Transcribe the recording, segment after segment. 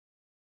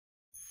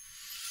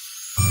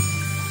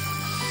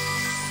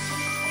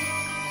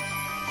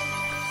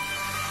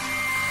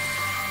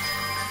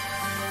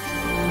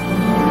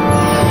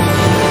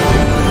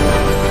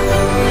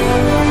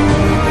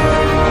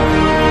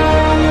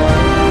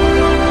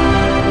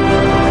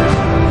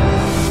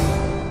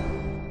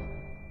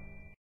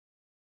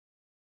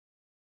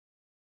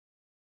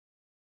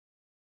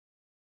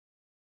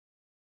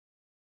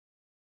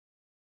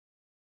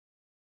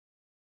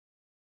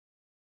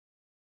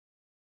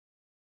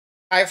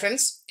Hi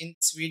friends, in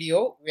this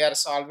video we are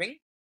solving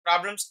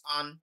problems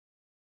on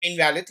mean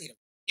value theorem.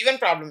 Given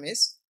problem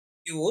is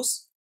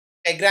use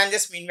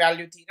Lagrange's mean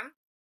value theorem.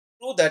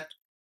 Prove that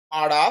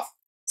mod of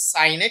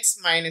sin x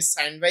minus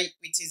sin y,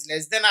 which is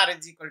less than or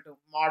is equal to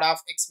mod of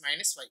x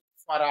minus y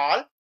for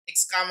all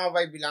x comma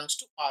y belongs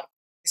to R.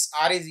 This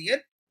R is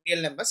here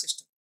real number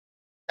system.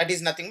 That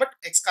is nothing but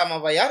x comma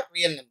y are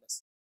real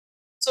numbers.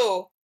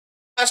 So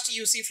first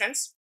you see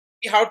friends,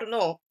 we have to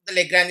know the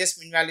Lagrange's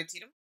mean value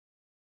theorem.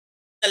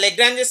 The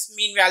Lagrange's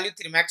mean value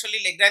theorem. Actually,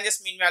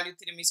 Lagrange's mean value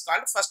theorem is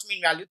called first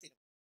mean value theorem.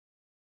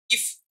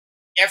 If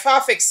f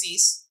of x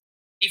is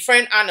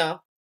defined on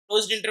a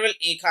closed interval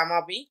a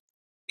comma b,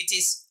 which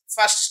is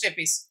first step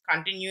is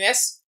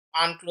continuous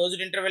on closed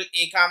interval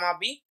a comma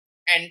b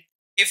and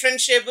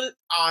differentiable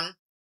on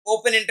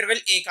open interval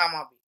a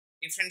comma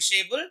b.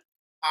 Differentiable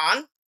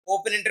on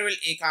open interval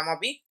a comma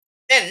b.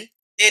 Then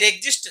there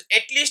exists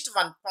at least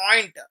one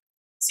point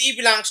c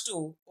belongs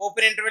to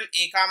open interval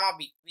a comma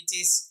b, which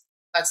is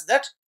such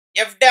that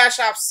f dash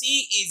of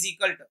c is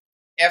equal to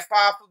f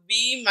of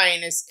b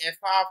minus f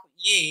of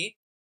a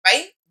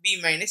by b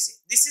minus a.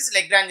 This is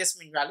Lagrange's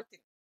mean value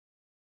theorem.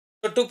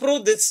 So to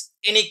prove this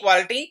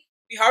inequality,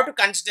 we have to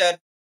consider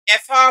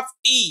f of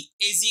t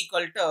is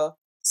equal to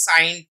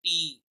sin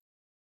t.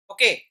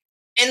 Okay,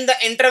 in the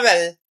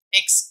interval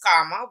x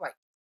comma y.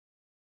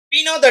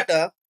 We know that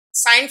a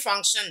sine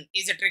function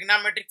is a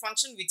trigonometric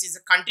function which is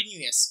a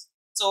continuous.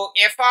 So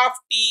f of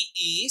t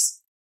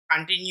is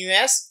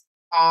continuous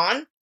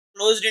on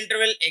closed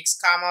interval x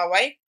comma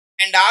y,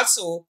 and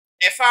also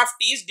f of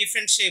t is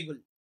differentiable.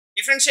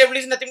 Differentiable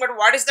is nothing but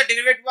what is the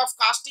derivative of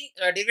cos t?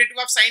 Derivative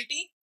of sin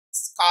t?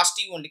 Cos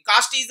t only.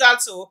 Cos t is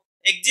also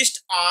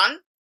exist on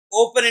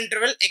open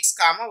interval x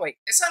comma y.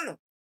 Yes or no?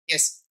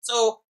 Yes.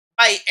 So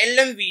by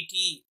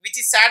LMVT, which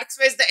is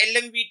satisfies the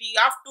LMVT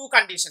of two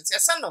conditions.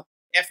 Yes or no?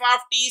 F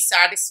of t is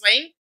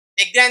satisfying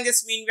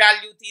Lagrange's mean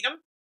value theorem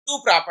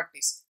two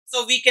properties.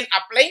 So we can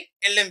apply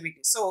LMVT.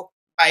 So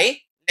by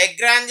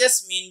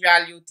Lagrange's mean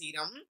value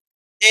theorem,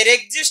 there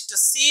exists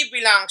c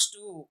belongs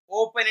to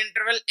open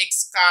interval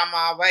x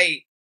comma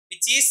y,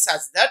 which is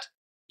such that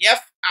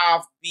f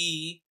of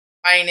b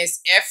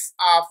minus f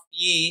of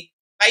a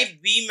by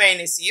b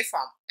minus a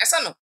form. Yes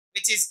or no?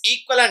 Which is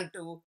equivalent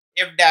to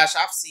f dash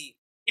of c.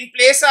 In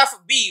place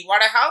of b,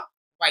 what I have?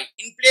 Y.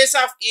 In place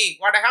of a,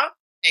 what I have?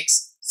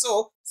 X.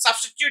 So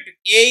substitute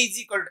a is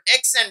equal to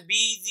x and b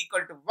is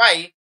equal to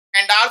y,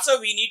 and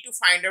also we need to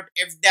find out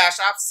f dash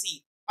of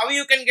c. How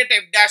you can get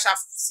f dash of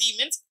c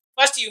means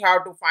first you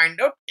have to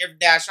find out f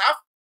dash of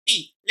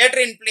t. Later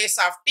in place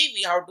of t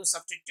we have to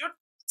substitute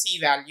c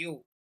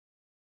value.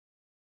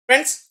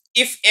 Friends,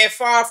 if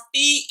f of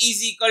t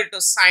is equal to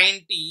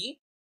sin t,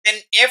 then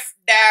f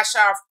dash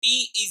of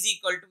t is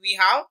equal to we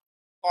have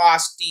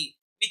cos t,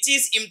 which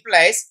is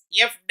implies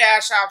f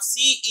dash of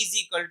c is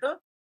equal to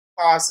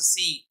cos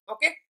c.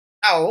 Okay.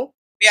 Now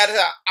we are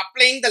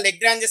applying the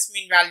Lagrange's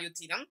mean value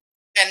theorem.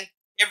 Then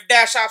f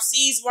dash of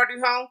c is what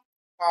we have?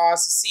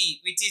 Cos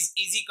c, which is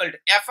equal to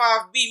f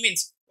of b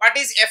means what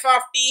is f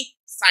of t?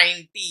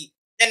 Sin t.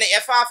 Then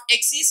f of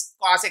x is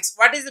cos x.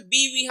 What is the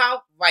b we have?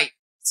 Y.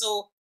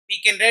 So we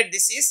can write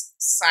this is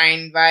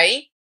sin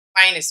y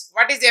minus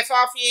what is f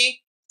of a?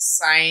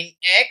 Sin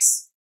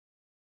x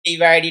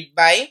divided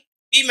by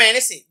b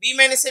minus a. B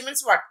minus a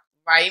means what?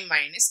 Y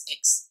minus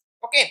x.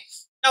 Okay.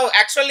 Now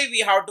actually we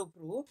have to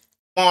prove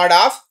mod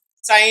of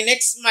sin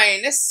x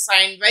minus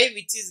sin y,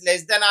 which is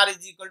less than or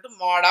is equal to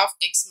mod of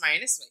x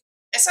minus y.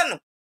 Yes or no?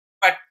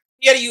 But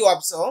here you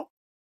observe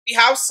we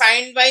have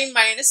sin y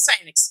minus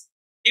sin x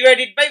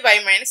divided by y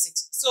minus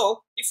x.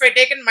 So if I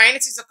take a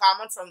minus is a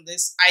common from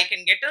this, I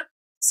can get a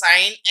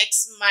sin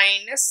x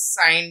minus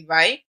sin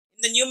y.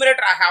 In the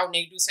numerator I have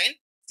negative sign.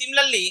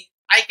 Similarly,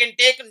 I can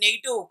take a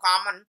negative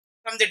common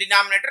from the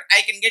denominator.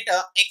 I can get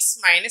a x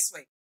minus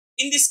y.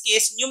 In this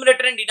case,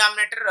 numerator and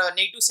denominator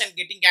negative sign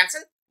getting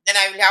cancelled. Then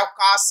I will have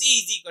cos c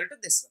is equal to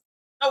this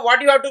one. Now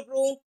what you have to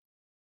prove?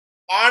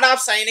 Mod of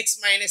sin x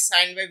minus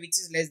sin y, which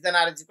is less than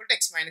or is equal to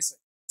x minus y.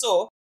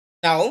 So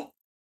now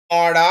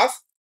mod of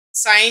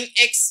sin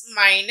x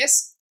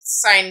minus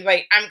sin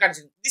y, I am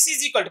considering this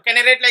is equal to, can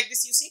I write like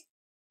this? You see,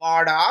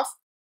 mod of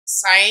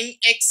sin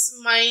x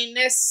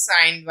minus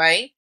sin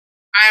y,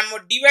 I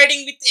am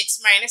dividing with x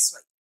minus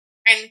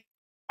y and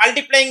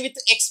multiplying with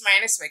x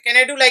minus y. Can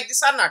I do like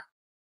this or not?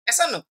 Yes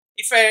or no?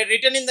 If I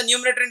written in the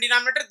numerator and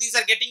denominator, these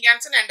are getting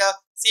cancelled, and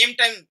same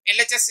time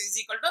LHS is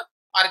equal to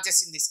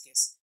RHS in this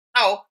case.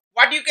 Now,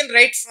 what you can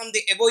write from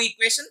the above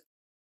equation?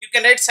 You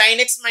can write sin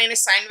x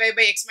minus sin y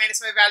by x minus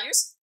y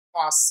values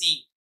cos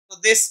c. So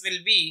this will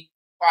be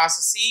cos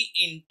c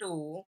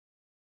into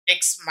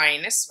x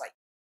minus y.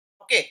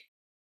 Okay.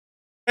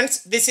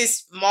 Friends, this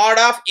is mod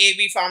of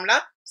AB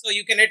formula. So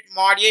you can write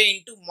mod A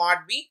into mod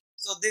B.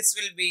 So this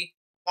will be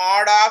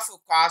mod of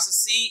cos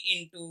c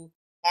into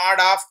mod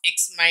of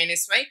x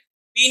minus y.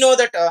 We know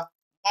that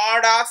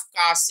mod of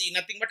cos c,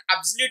 nothing but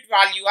absolute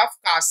value of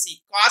cos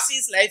c. Cos c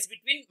lies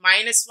between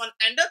 -1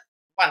 and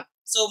 1.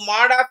 So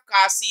mod of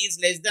cos c is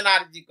less than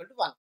or is equal to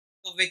 1.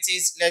 so which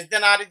is less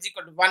than or is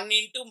equal to 1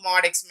 into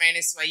mod x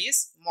minus y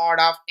is mod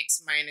of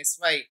x minus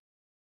y.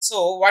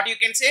 So what you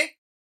can say,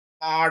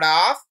 mod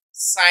of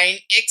sin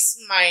x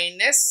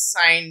minus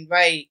sin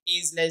y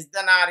is less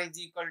than or is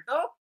equal to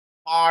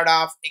mod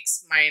of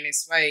x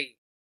minus y.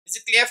 Is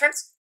it clear,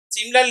 friends?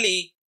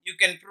 Similarly, you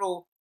can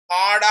prove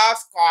mod of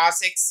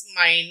cos x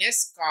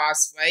minus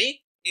cos y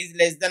is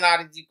less than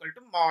or is equal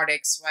to mod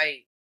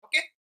xy.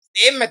 Okay,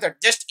 same method,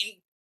 just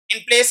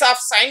in place of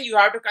sin you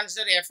have to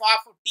consider f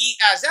of t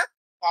as a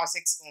cos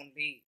x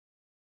only.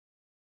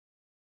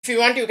 If you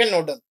want, you can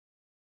note down.